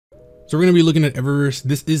So we're going to be looking at Eververse.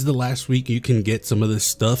 This is the last week you can get some of this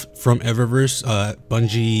stuff from Eververse.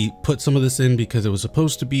 Bungie put some of this in because it was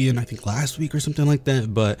supposed to be in, I think, last week or something like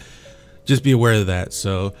that, but just be aware of that.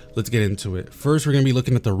 So let's get into it. First, we're going to be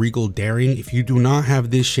looking at the Regal Daring. If you do not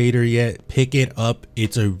have this shader yet, pick it up.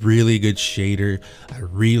 It's a really good shader. I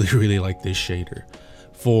really like this shader.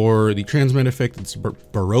 For the transmit effect, it's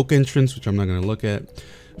Baroque entrance, which I'm not going to look at.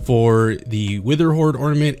 For the Wither Horde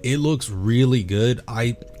ornament, it looks really good.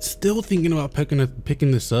 I'm still thinking about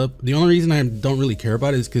picking this up. The only reason I don't really care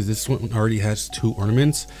about it is because this one already has 2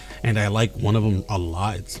 ornaments, and I like one of them a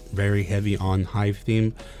lot. It's very heavy on Hive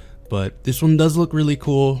theme, but this one does look really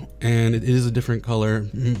cool, and it is a different color.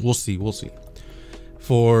 We'll see.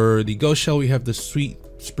 For the Ghost Shell, we have the Sweet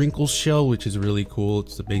Sprinkles Shell, which is really cool.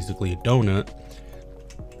 It's basically a donut.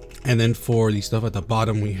 And then for the stuff at the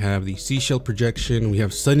bottom, we have the Seashell Projection. We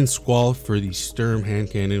have Sudden Squall for the Sturm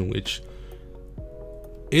Hand Cannon, which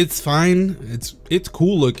it's fine. It's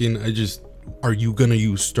cool looking. Are you gonna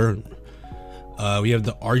use Sturm? We have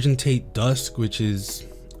the Argentate Dusk, which is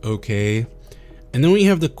okay. And then we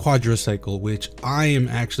have the Quadricycle, which I am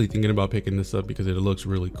actually thinking about picking this up because it looks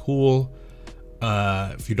really cool.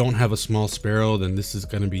 If you don't have a small sparrow, then this is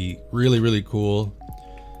gonna be really cool.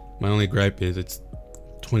 My only gripe is it's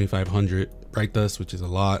 2500 Bright Dust, which is a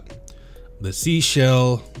lot. The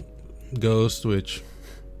Seashell Ghost, which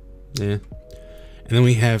and then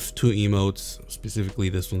we have 2 emotes. Specifically,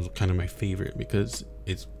 this one's kind of my favorite because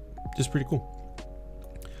it's just pretty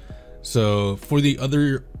cool. So for the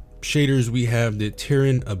other shaders, we have the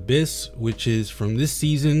Terran Abyss, which is from this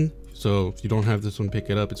season. So if you don't have this one, pick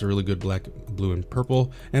it up. It's a really good black, blue, and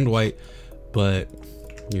purple and white. But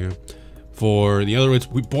you know, for the other ones,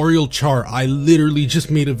 Boreal Char. I literally just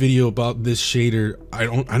made a video about this shader. I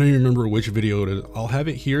don't even remember which video it is. I'll have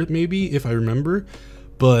it here maybe if I remember.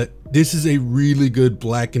 But this is a really good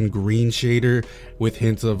black and green shader with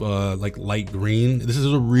hints of like light green. This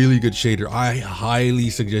is a really good shader. I highly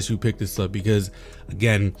suggest you pick this up because,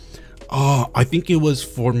 again, I think it was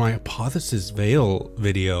for my Hypothesis Veil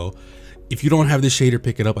video. If you don't have this shader,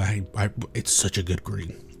 pick it up. It's such a good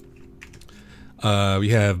green. We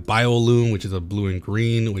have Biolume, which is a blue and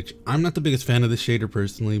green, which I'm not the biggest fan of this shader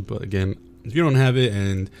personally, but again, if you don't have it,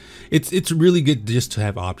 and it's really good just to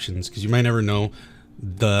have options because you might never know.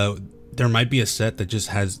 There might be a set that just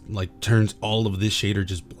has like turns all of this shader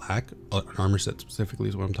just black. An armor set specifically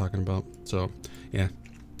is what I'm talking about. So yeah.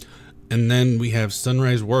 And then we have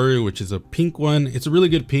Sunrise Warrior, which is a pink one. It's a really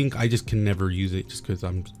good pink. I just can never use it just because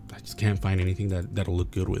I just can't find anything that'll look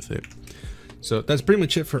good with it. So that's pretty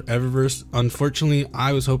much it for Eververse. Unfortunately,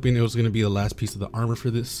 I was hoping it was going to be the last piece of the armor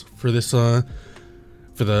for the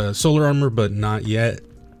solar armor, but not yet.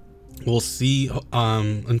 We'll see.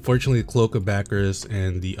 Unfortunately, the Cloak of Backers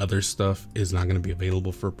and the other stuff is not going to be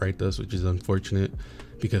available for Bright Dust, which is unfortunate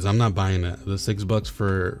because I'm not buying that. The $6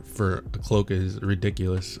 for a cloak is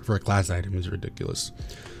ridiculous. For a class item is ridiculous.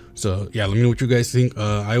 So yeah, let me know what you guys think.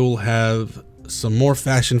 I will have some more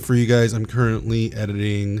fashion for you guys. I'm currently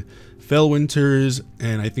editing Fellwinters,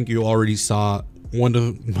 and I think you already saw one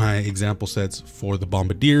of my example sets for the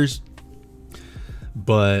Bombardiers,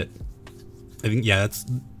 but I think, yeah,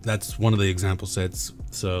 that's one of the example sets.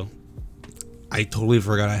 So I totally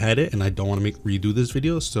forgot I had it, and I don't want to redo this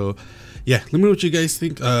video. So yeah, let me know what you guys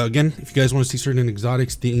think. Again, if you guys want to see certain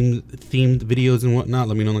exotics themed videos and whatnot,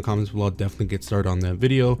 let me know in the comments below. I'll definitely get started on that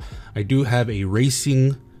video. I do have a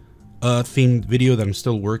racing themed video that I'm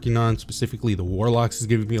still working on. Specifically, the Warlocks is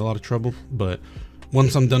giving me a lot of trouble, but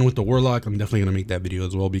once I'm done with the Warlock, I'm definitely gonna make that video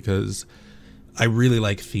as well because I really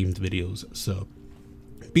like themed videos. So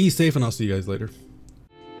be safe, and I'll see you guys later.